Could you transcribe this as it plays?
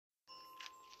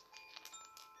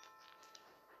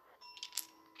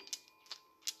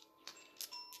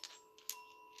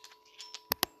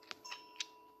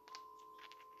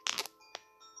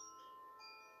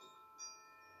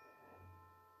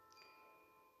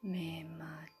Me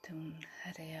matun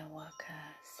hareawaka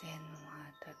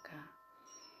senuataka.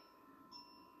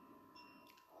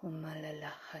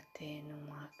 Humalalahate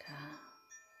numaka.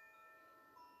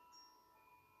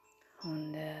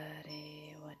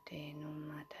 Hundare wate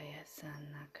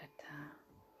numatayasana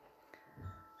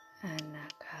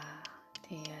Anaka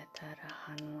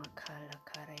tiatarahanwaka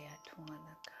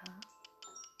lakarayatuanaka.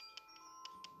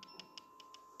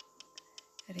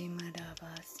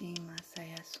 Rimadavasi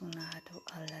masaya sunadu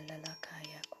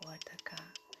alalalakaya kuataka.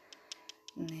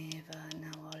 Neva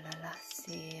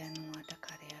nawalalasi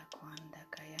anuatakarya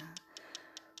kuandakaya.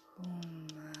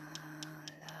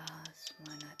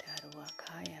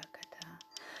 Humalaswanadaruakaya kata.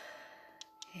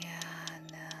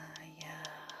 Yana ya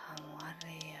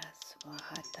hamwareya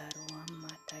swahatarua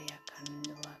mataya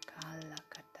kandua kala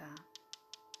kata.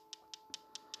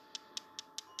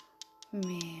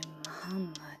 Me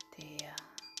mahamatea.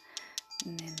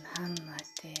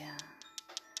 Memhamatea.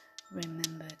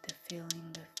 Remember the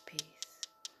feeling of peace.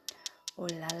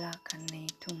 Olala kane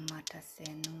tumata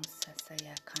senu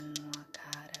sasaya kanwa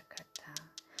karakata.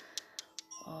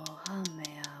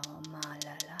 Ohamea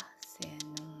omalala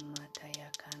senu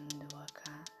mataya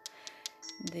kanduaka.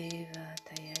 Deva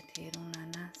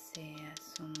tayatirunana seya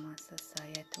summa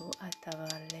sasayatu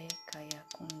atavale kaya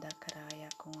kunda karaya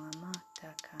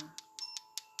kuamataka.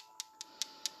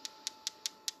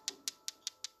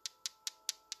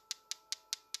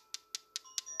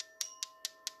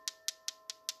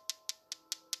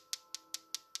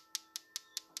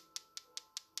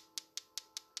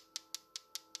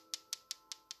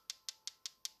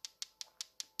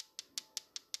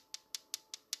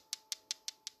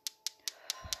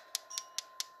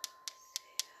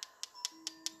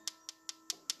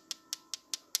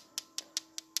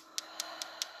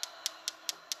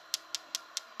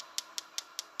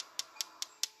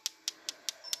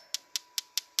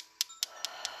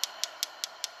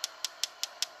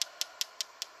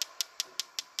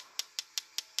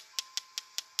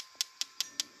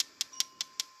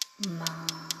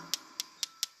 Ma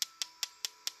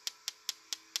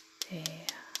tea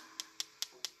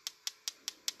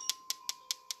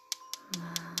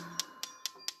ma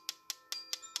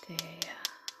tea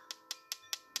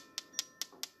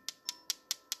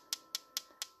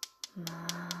ma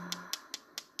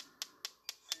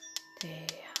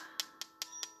tea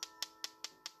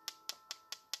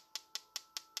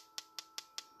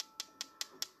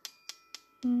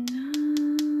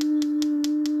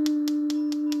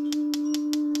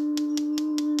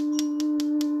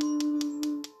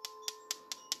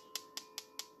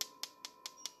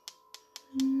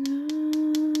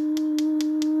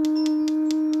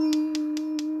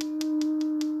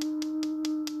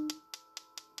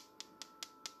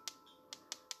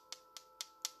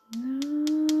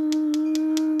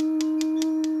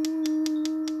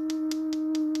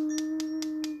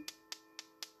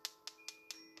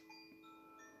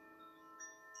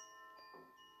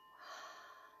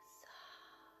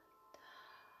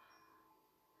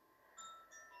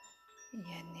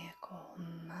Yaneko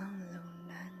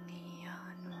malunani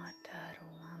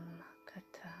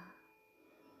anuataruamakata.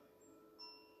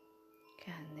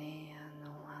 Kane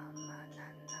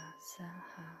anuamanana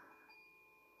saha.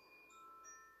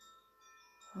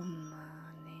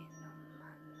 Umani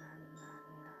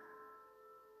numananana.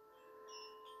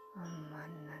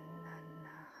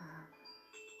 Umanananaham.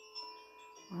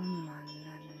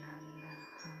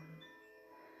 Umanananaham.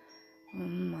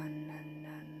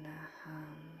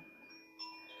 Umanananaham.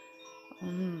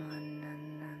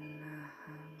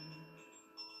 Umanananaham.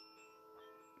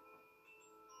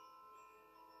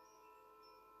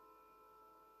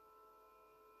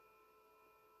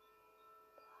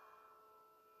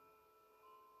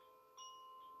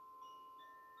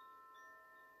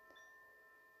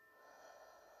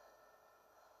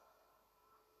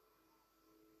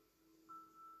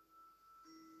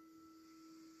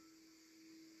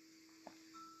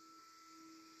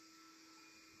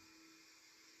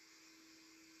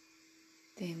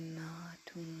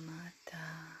 Dematumata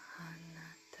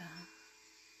hanata.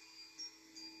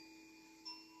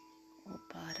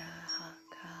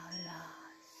 Uparahakala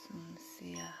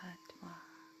sumsiahatva.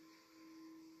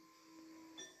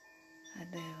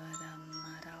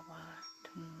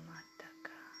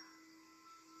 Adevadamaravatummataka.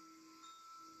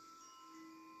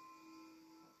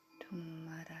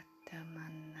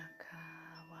 Tummaratamanaka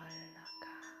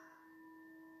vallaka.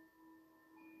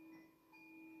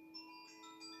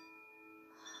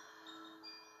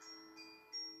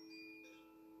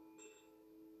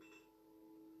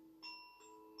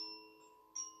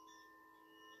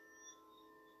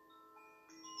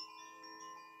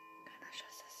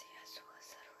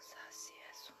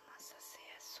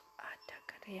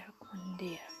 karya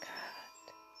kundia kat.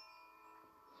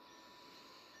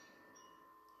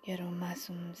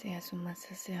 Yeromasum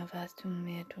seasumasa seavastum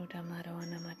metu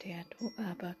damarona mateatu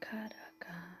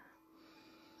abakaraka.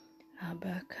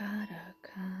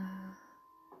 Abakaraka.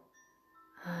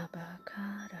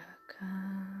 Abakaraka.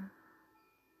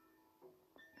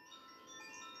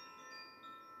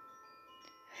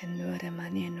 Endure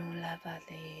manienu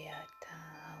lavaliata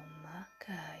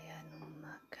umakaya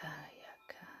numakaya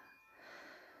ka.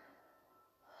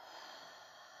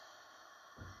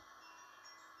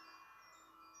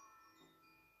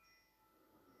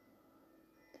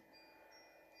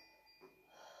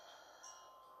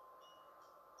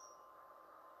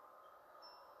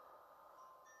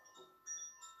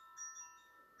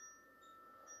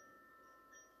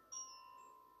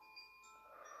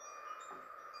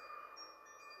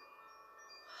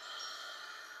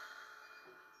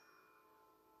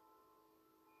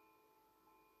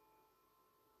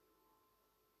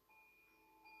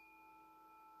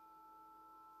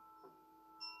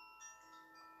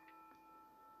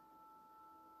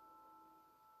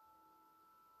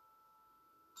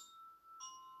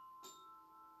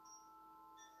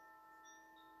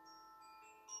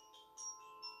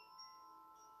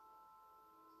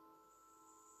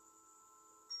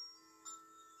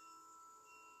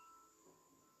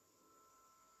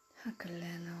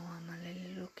 Hakalena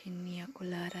wamalililukinia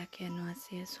kulara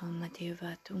kianuasia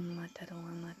somativa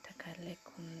tumataruama takale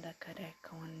kunda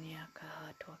kareka wanyaka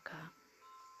hatwaka.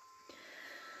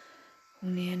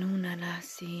 Unienuna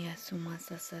lasia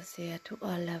sumasasasea tu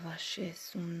alavashe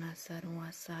suna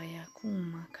saruasaya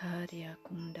kuma karya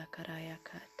kunda karaya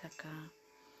kataka.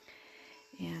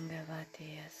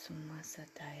 Yangavatea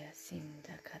sumasataya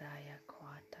sinda karaya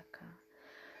kwataka.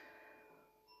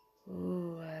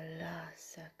 Uala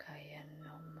sakaya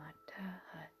no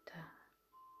matahata.